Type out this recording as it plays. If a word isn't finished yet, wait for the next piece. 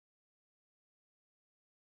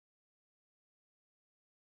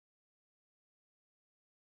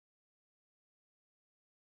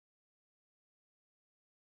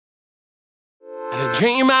a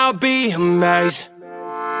dream I'll be amazing.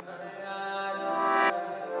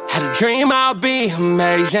 Had a dream I'll be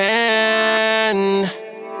amazing.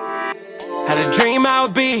 Had a dream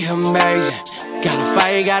I'll be amazing.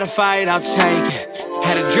 Gotta fight, I'll take it.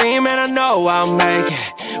 Had a dream and I know I'll make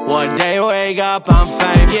it. One day wake up, I'm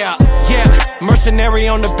famous. Yeah, Mercenary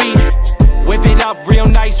on the beat. Whip it up real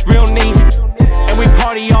nice, real neat. And we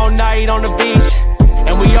party all night on the beach.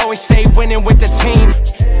 And we always stay winning with the team.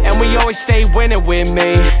 And we always stay winning with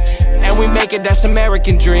me. And we make it, that's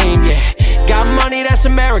American dream, yeah. Got money, that's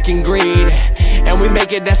American greed. And we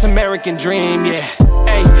make it, that's American dream, yeah.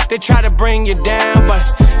 Hey, they try to bring you down, but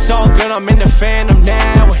it's all good, I'm in the Phantom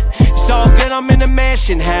now. It's all good, I'm in the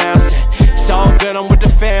mansion house. It's all good, I'm with the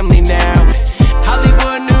family now.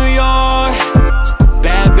 Hollywood, New York,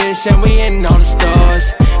 bad bitch and we in all the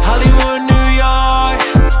stores. Hollywood, New York,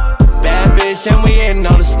 bad bitch and we in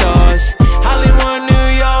all the stores. Hollywood, New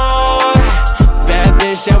York, bad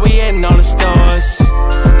bitch and we in all the stores.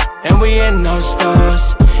 And we in all the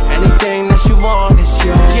stores. Anything that you want is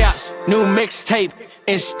yours. Yeah, new mixtape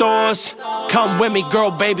in stores. Come with me,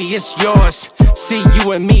 girl, baby, it's yours. See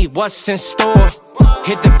you and me, what's in store?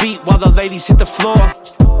 Hit the beat while the ladies hit the floor.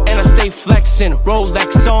 And I stay flexing,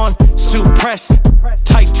 Rolex on, suit pressed,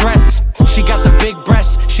 tight dress. She got the big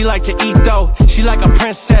breasts, she like to eat though. She like a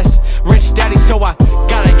princess, rich daddy, so I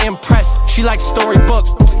gotta impress. She like storybook,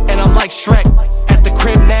 and I'm like Shrek. At the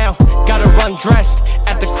crib now, gotta run dressed.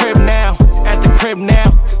 At the crib now, at the crib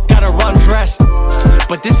now, gotta run dressed.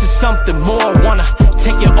 But this is something more, wanna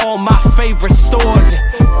take you all my favorite stores.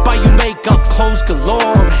 Buy you makeup, clothes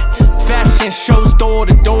galore. Fashion shows door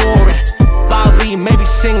to door. Bali, maybe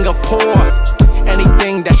Singapore.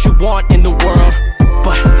 Anything that you want in the world.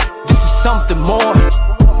 But this is something more.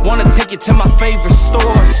 Wanna take you to my favorite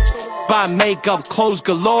stores. Buy makeup, clothes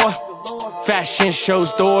galore. Fashion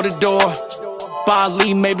shows door to door.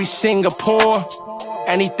 Bali, maybe Singapore.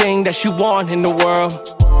 Anything that you want in the world.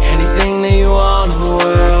 Anything that you want in the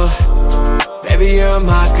world. Baby, you're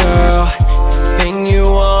my girl. Anything you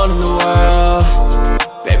want in the world.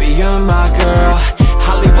 Baby, you're my girl.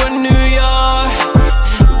 Hollywood, New York,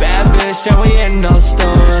 bad bitch and we in those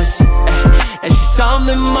stores. And she's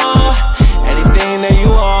something more. Anything that you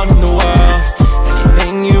want in the world.